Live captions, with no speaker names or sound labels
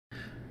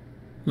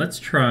Let's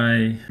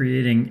try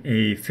creating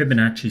a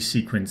Fibonacci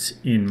sequence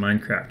in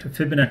Minecraft. A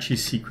Fibonacci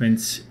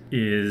sequence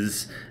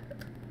is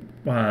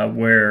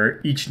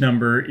where each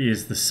number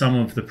is the sum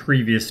of the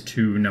previous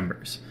two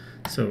numbers.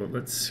 So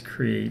let's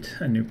create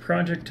a new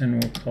project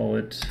and we'll call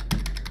it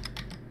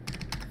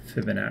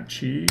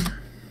Fibonacci.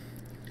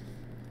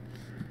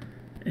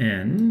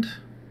 And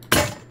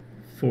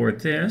for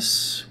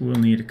this, we'll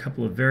need a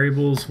couple of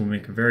variables. We'll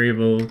make a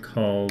variable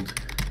called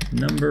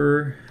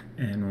number,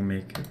 and we'll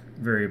make a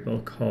variable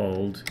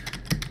called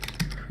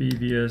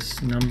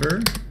previous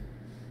number.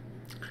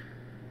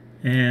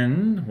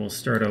 And we'll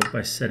start out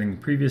by setting the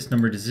previous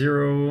number to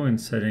 0 and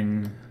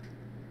setting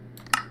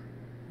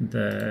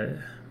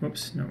the,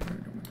 whoops, no, we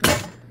don't want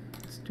that.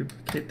 Let's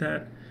duplicate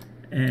that.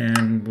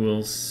 And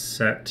we'll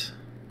set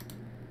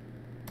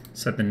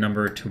the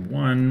number to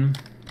 1,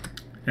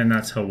 and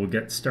that's how we'll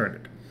get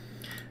started.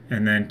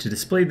 And then to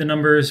display the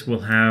numbers,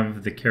 we'll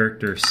have the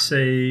character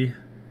say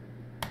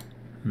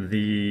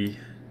the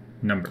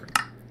number.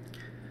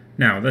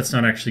 Now, that's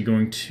not actually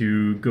going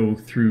to go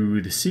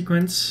through the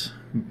sequence,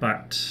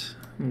 but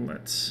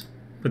let's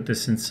put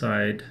this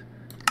inside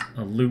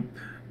a loop.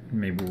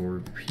 Maybe we'll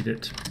repeat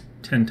it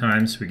 10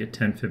 times so we get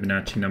 10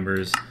 Fibonacci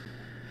numbers.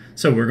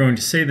 So we're going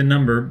to say the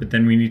number, but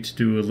then we need to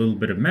do a little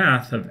bit of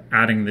math of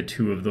adding the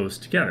two of those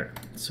together.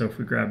 So if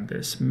we grab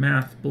this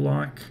math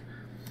block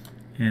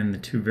and the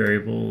two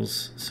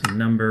variables, so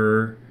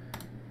number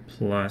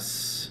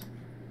plus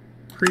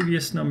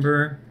previous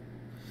number,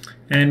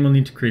 and we'll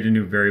need to create a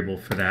new variable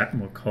for that,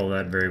 and we'll call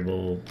that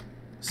variable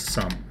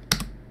sum.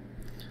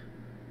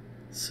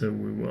 So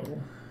we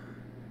will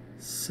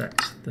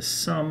set the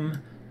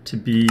sum to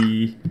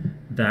be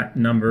that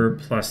number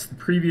plus the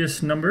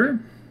previous number.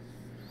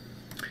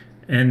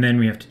 And then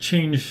we have to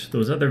change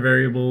those other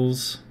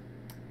variables.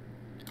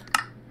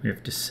 We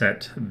have to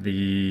set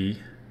the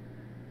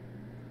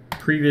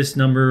previous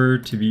number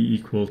to be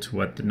equal to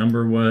what the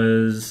number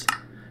was,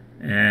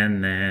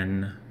 and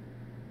then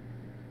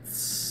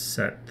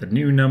set the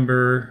new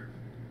number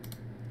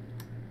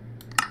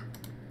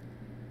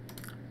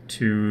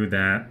to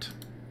that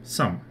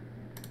sum.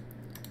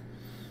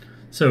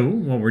 So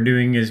what we're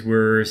doing is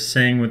we're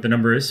saying what the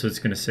number is, so it's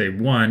going to say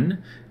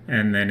 1,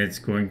 and then it's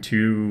going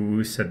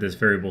to set this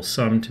variable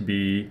sum to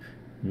be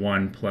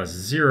 1 plus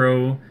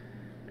 0,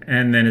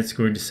 and then it's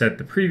going to set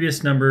the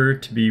previous number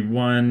to be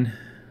 1,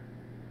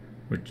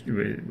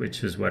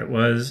 which is what it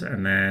was,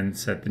 and then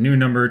set the new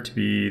number to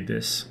be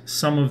this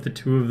sum of the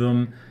two of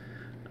them,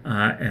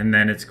 and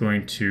then it's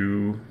going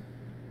to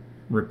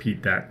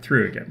repeat that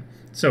through again.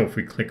 So if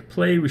we click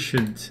play, we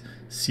should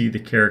see the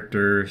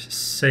character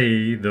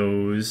say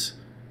those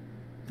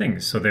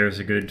things. So there's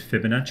a good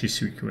Fibonacci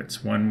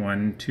sequence. 1,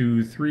 1,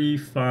 2, 3,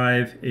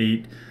 5,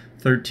 8,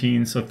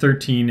 13. So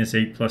 13 is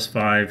 8 plus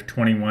 5,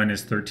 21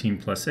 is 13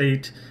 plus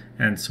 8,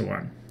 and so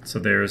on. So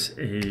there's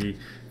a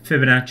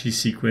Fibonacci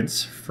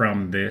sequence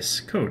from this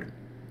code.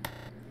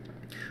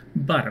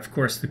 But of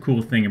course, the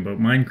cool thing about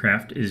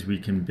Minecraft is we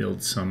can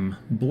build some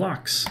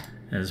blocks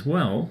as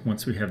well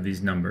once we have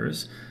these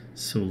numbers.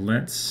 So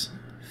let's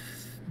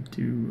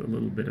do a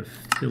little bit of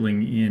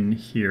filling in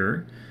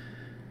here,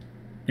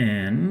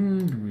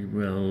 and we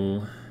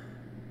will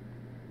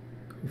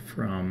go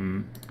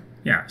from,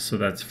 yeah, so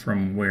that's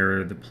from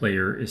where the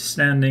player is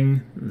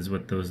standing. This is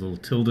what those little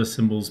tilde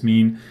symbols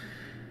mean.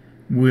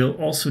 We'll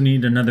also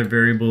need another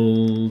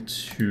variable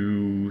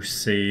to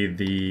say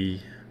the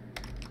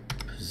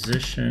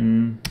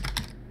position,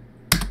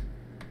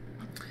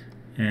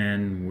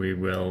 and we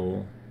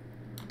will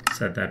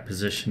set that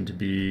position to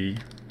be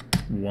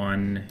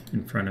 1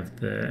 in front of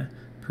the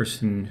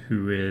person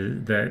who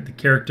is the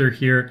character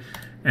here,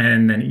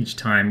 and then each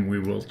time we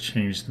will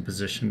change the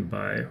position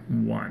by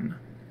 1.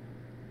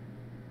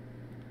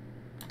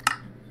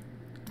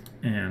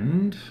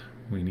 And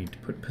we need to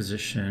put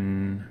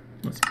position,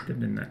 let's put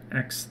it in that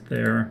X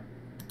there.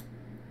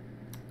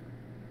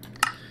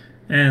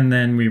 And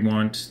then we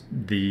want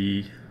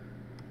the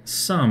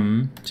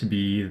sum to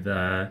be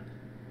the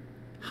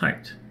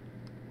height.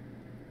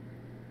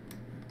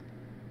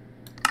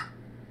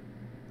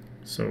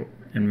 So,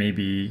 and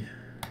maybe,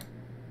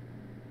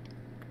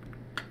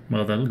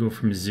 well, that'll go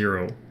from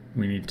 0.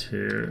 We need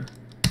to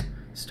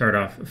start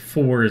off,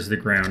 4 is the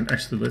ground.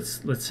 Actually,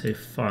 let's say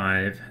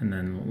 5, and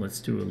then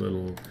let's do a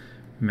little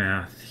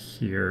math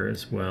here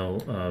as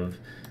well of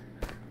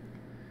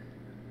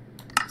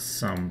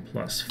sum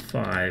plus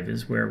 5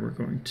 is where we're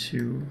going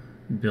to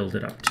build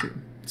it up to.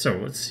 So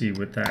let's see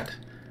what that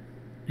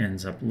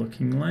ends up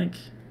looking like.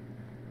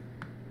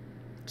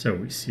 So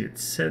we see it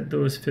said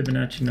those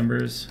Fibonacci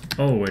numbers.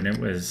 Oh, and it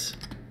was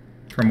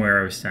from where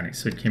I was standing,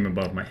 so it came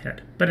above my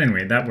head. But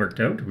anyway, that worked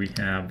out. We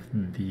have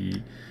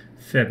the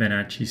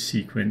Fibonacci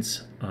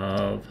sequence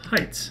of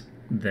heights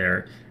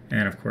there,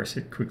 and of course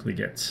it quickly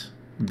gets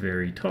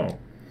very tall.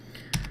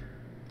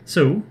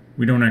 So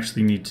we don't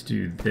actually need to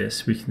do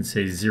this. We can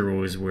say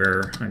 0 is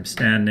where I'm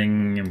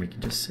standing, and we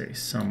can just say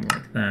sum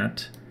like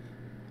that.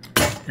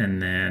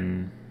 And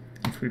then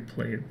if we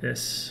play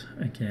this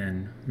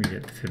again, we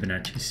get the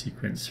Fibonacci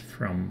sequence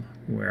from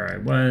where I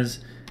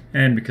was,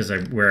 And because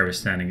where I was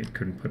standing, it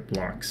couldn't put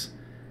blocks.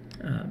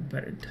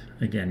 But it,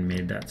 again,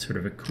 made that sort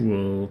of a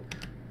cool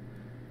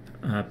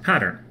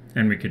pattern.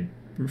 And we could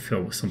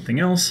fill with something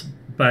else,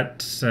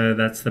 but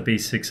that's the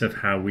basics of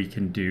how we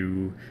can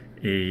do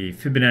a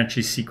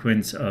Fibonacci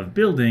sequence of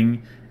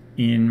building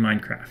in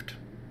Minecraft.